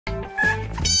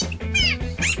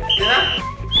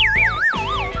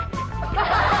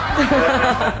大家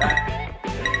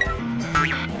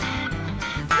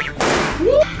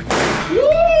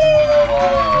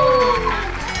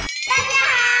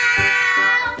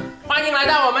好，欢迎来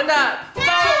到我们的周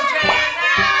全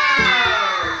啊！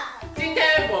今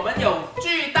天我们有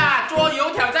巨大桌游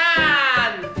挑战，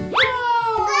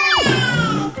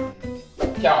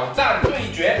挑战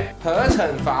对决和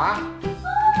惩罚。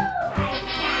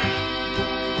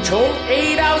从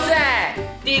A 到 Z，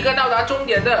 第一个到达终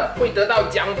点的会得到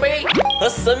奖杯和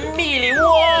神秘礼物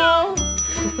哦。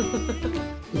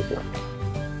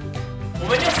我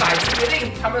们用骰子决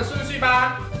定他们的顺序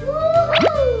吧。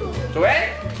左边。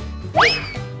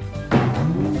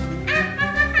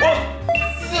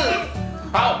4，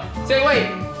好，下一位。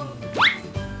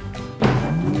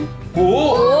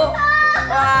5，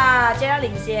哇，接到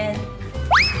领先。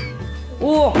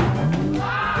5，6，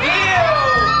哇，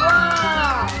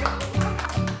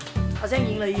好像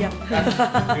赢了一样。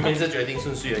明明是决定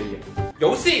顺序而已。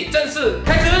游戏正式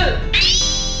开始。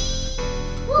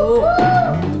5、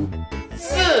4、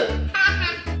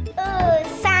2、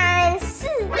3、4，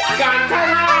感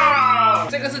叹号！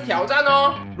这个是挑战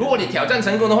哦。如果你挑战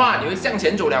成功的话，你会向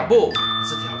前走2步；可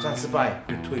是挑战失败，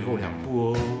会退后2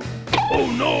步哦。Oh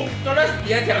no！ Jonas，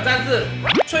 你的挑战是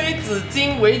吹纸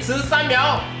巾维持3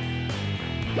秒。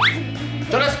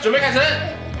Jonas， 准备开始。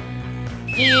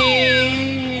1、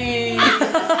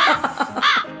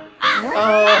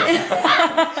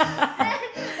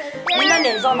应该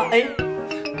脸上吗？哎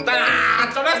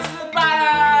，Jonas 失败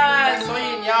了，所以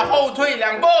你要后退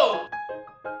2步。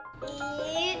1、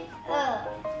2。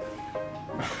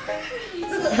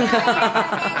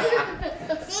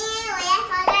我要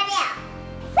投这里。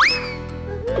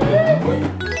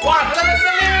哇，这个胜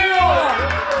利了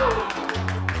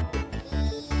！1、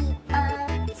2、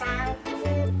3、4、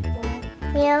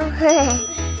5、6，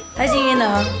太幸运了。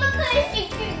你们太幸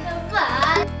运了吧？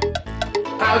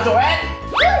好，左边。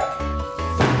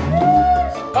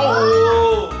哦。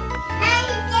那你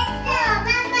接着我慢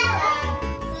慢来。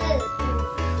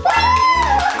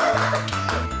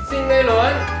新的一轮。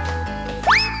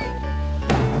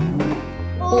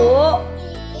5、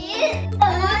1、2、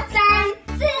3、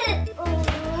4、5。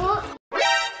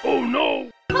Oh no！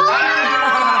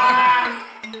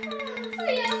 哎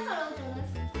呀，好了，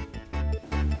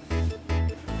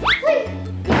喂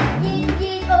，1、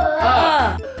2。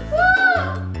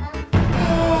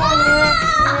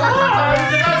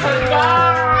这个惩罚。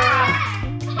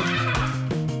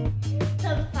惩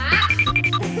罚。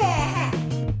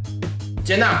杰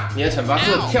娜，你的惩罚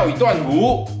是跳一段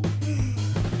舞，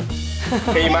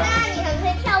可以吗？那你很会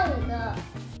跳舞的。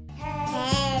黑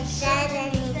色的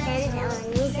女生走，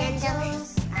女生走，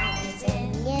爱真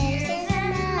也是什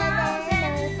么的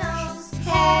手，黑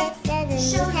色的女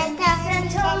生走，女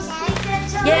生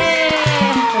走，耶！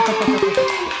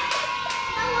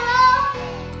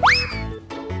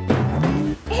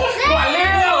哇，6！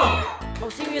好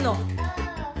幸运哦。2、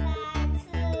3、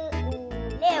4、5、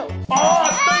6。哦，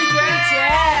对决。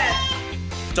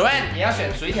左边你要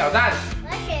选谁挑战？我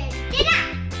要选杰娜，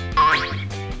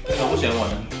为什么不选我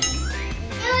呢？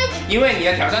因为你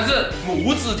的挑战是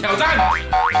拇指挑战。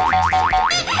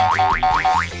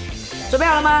准备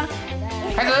好了吗？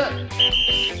开始。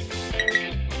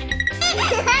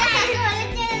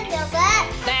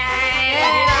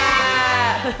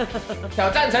挑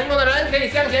战成功的人可以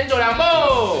向前走2步。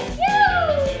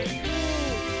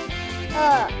1、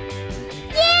2，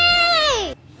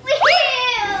耶！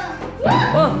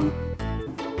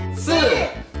 4、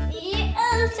 1、2、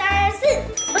3、4。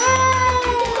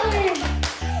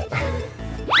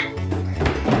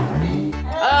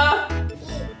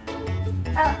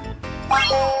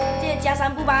记得加3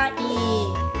步吧。1、2、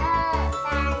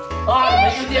3。哇，你们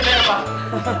又见面了吧？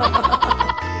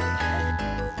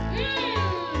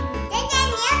姐姐，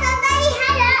你要找到厉害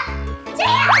了，加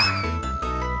油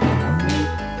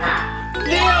！6、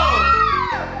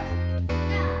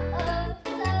2、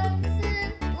3、4、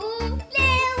5、6，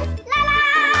啦啦！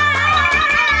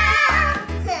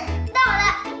到了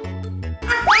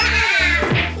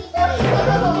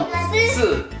4、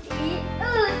 1、2、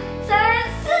3、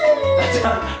4。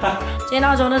见到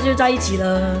那就在一起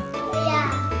了。对呀。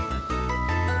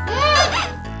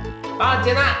好，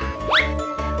杰娜。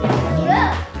1、2、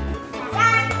3。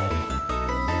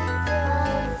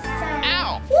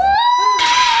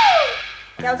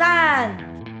挑战。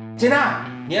杰娜，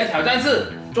你的挑战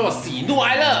是做喜怒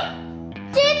哀乐。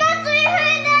杰娜最会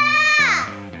的。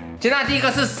杰娜第一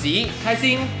个是喜，开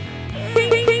心；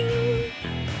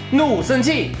怒，生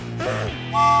气；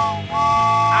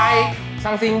哀，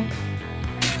伤心；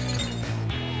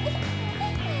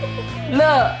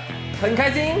乐，很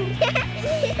开心。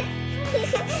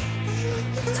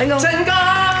成功！成功！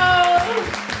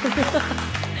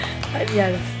太厉害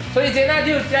了！所以杰娜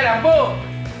就加2步。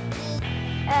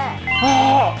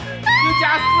哦，又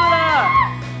加4了。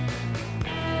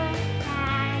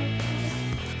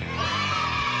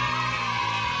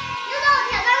又到我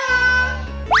挑战喽。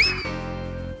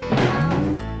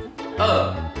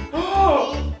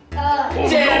2，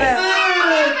减4。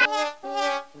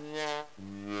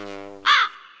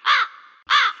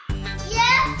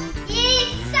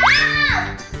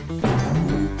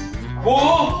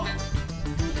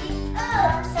5，1、2、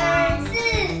3、4、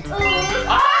5。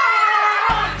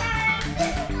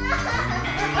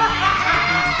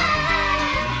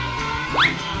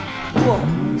哇！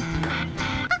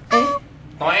哎，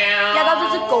对呀，压到这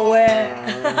只狗哎！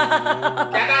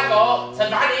压到狗，惩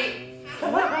罚你。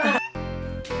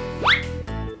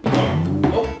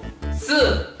4。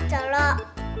走了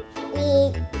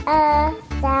，1、2、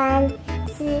3、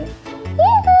4。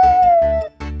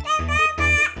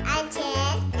安全。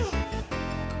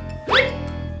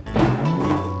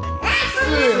4。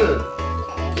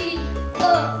1、2、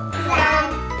3、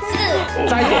4。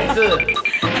再减4。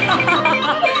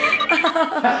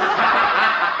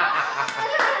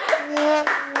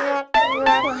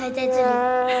我还在这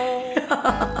里。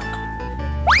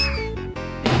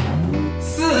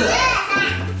4。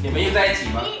你们又在一起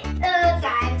吗？ 1、2、3、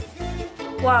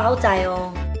4。哇，好窄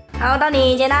哦！好，到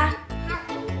你，杰娜。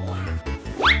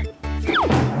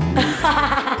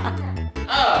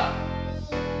2。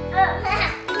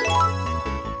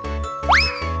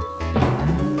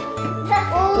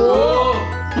5。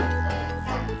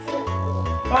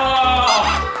哦，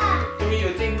终于有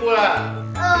进步了。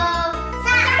3。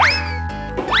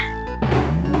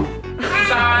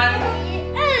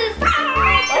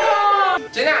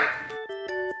杰娜。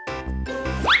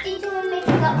记住没找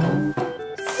到。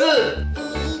 4。 1、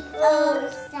2、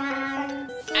3。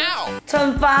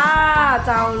惩罚，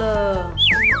糟了！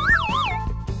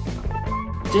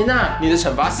杰娜，你的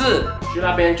惩罚是去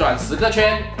那边转10个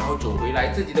圈，然后走回来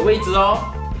自己的位置哦。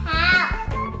好。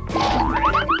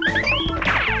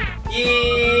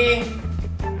 1、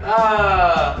2。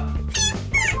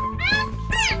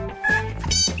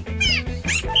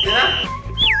杰娜。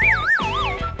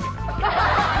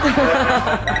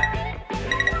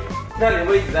那你的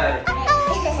位置在哪里？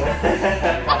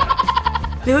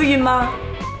你会晕吗？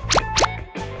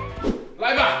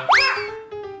来吧。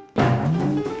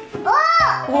哇！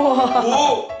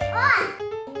 5。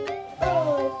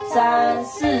 3、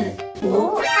4、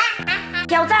5，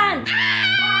挑战！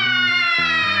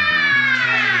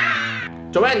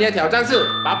左边你的挑战是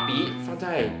把笔放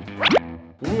在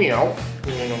5秒。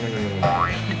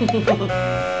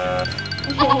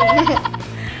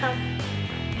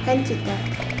很紧张。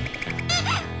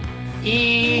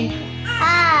 1、 2、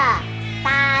3、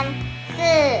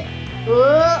4、5。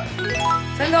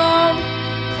成功！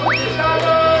到了。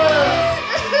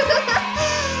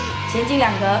前进2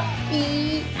格， 1、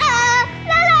2，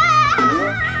来了！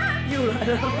又来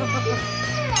了。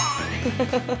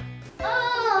哦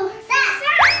，3。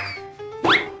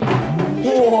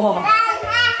哇！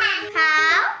好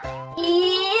，1、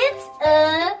2、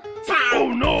3。Oh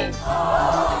no！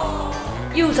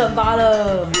 又惩罚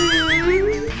了。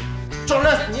中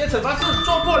了，你的惩罚是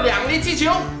做破2粒气球。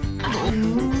耶！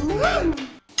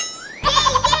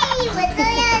我都要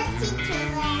气球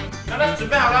了。中了，准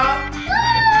备好了。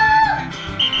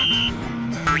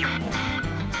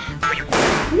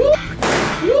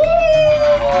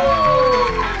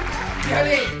哪里？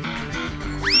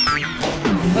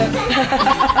很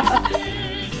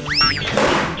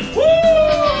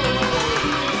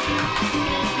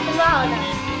好的。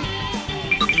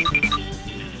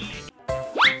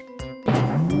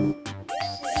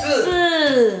 4。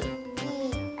 1、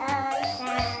2、3、4。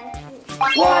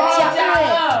哇，强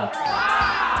了！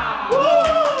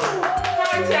太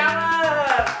强了！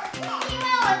因为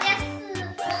我家4个。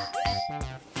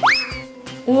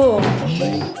哇！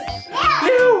 6。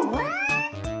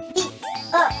 1、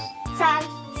2、3、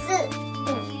4、5、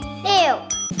6。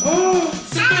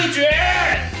是对决。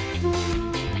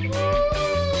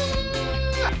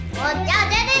我要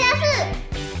决定的是，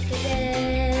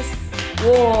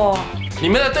哇！你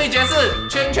们的对决是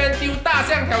圈圈丢大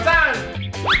象挑战。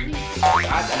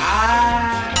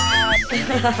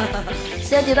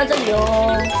是要丢到这里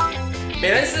哦。每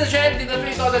人4圈，丢的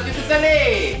最多的就是胜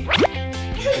利。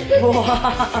哇！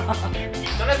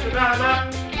小乐准备好了吗？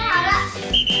准备好了。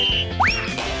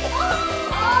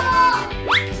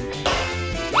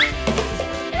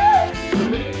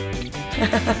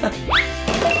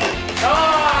哇！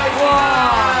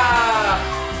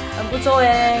很不错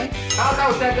哎。好，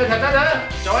到下一个挑战者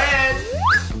，9N。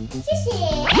谢谢。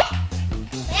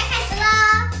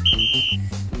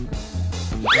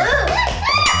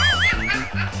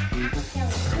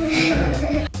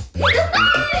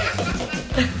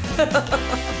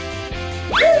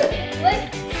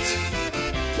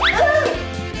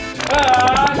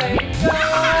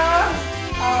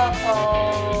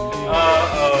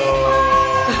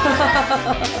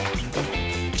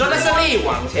抓到胜利，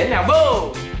往前2步。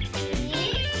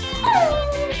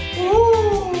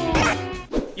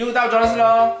又到抓的是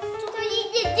喽。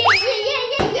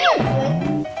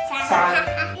3、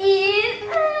1、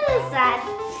2、3，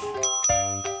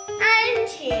安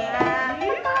全。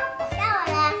到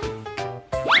了。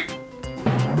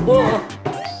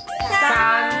3、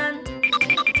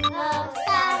2、3，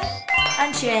安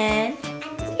全。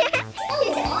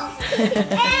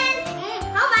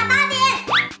号码大点。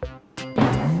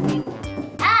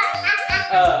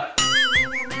2。怎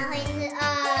么会是2？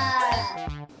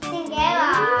请给我。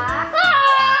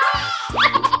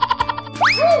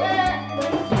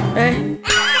哎。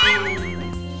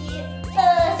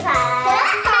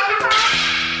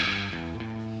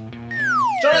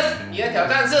 1、2、3。Jonas， 你的挑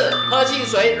战是喝汽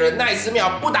水忍耐10秒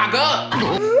不打嗝。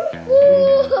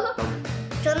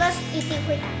Jonas 一定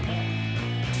会打嗝。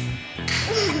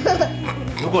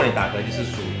如果你打嗝就是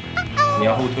输了，你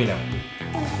要后退2步。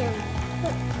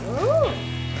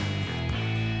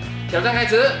挑战开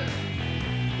始。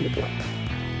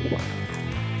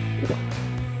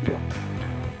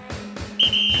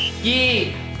1、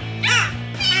2、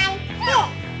3、4、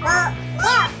5、6、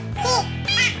7、8、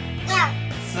9、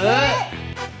10。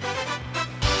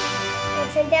我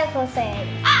先掉口水。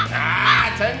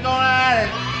成功了。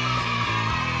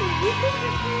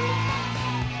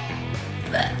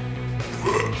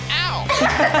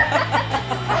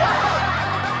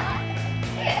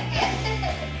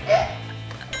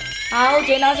好，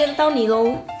剪刀现在到你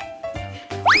喽。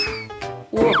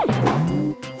5、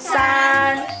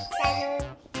3，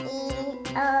 1、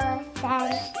2、3。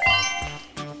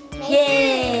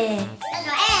耶！那个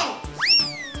N。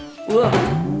 5、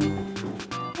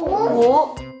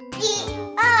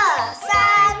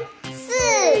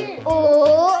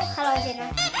 1、2、3、4、5。Hello， 姐呢？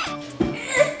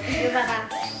有爸爸。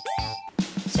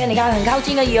现在你看很靠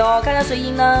近而已哦，看到谁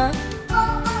赢呢？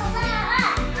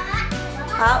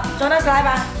好，Jonas来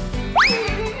吧。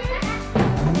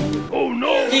Oh no！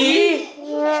 1。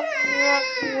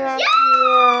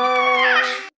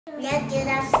不要丢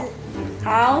到4。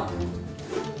好。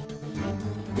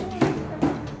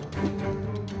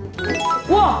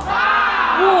哇！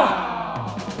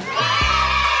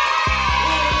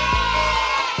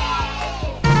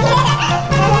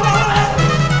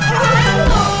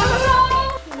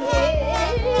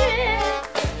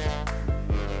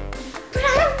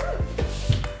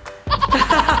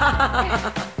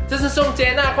这是送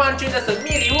接纳冠军的神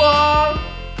秘礼物哦。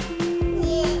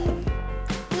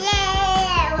耶！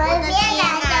我也拿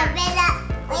奖杯了，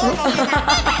我也拿奖杯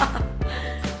了。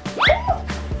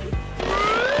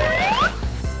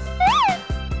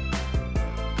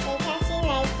等一下，先来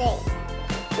嘴。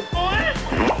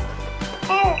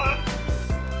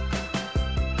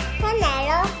喝奶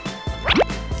喽！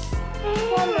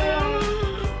喝奶喽！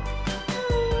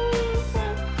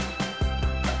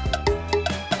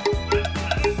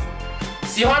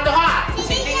喜欢的话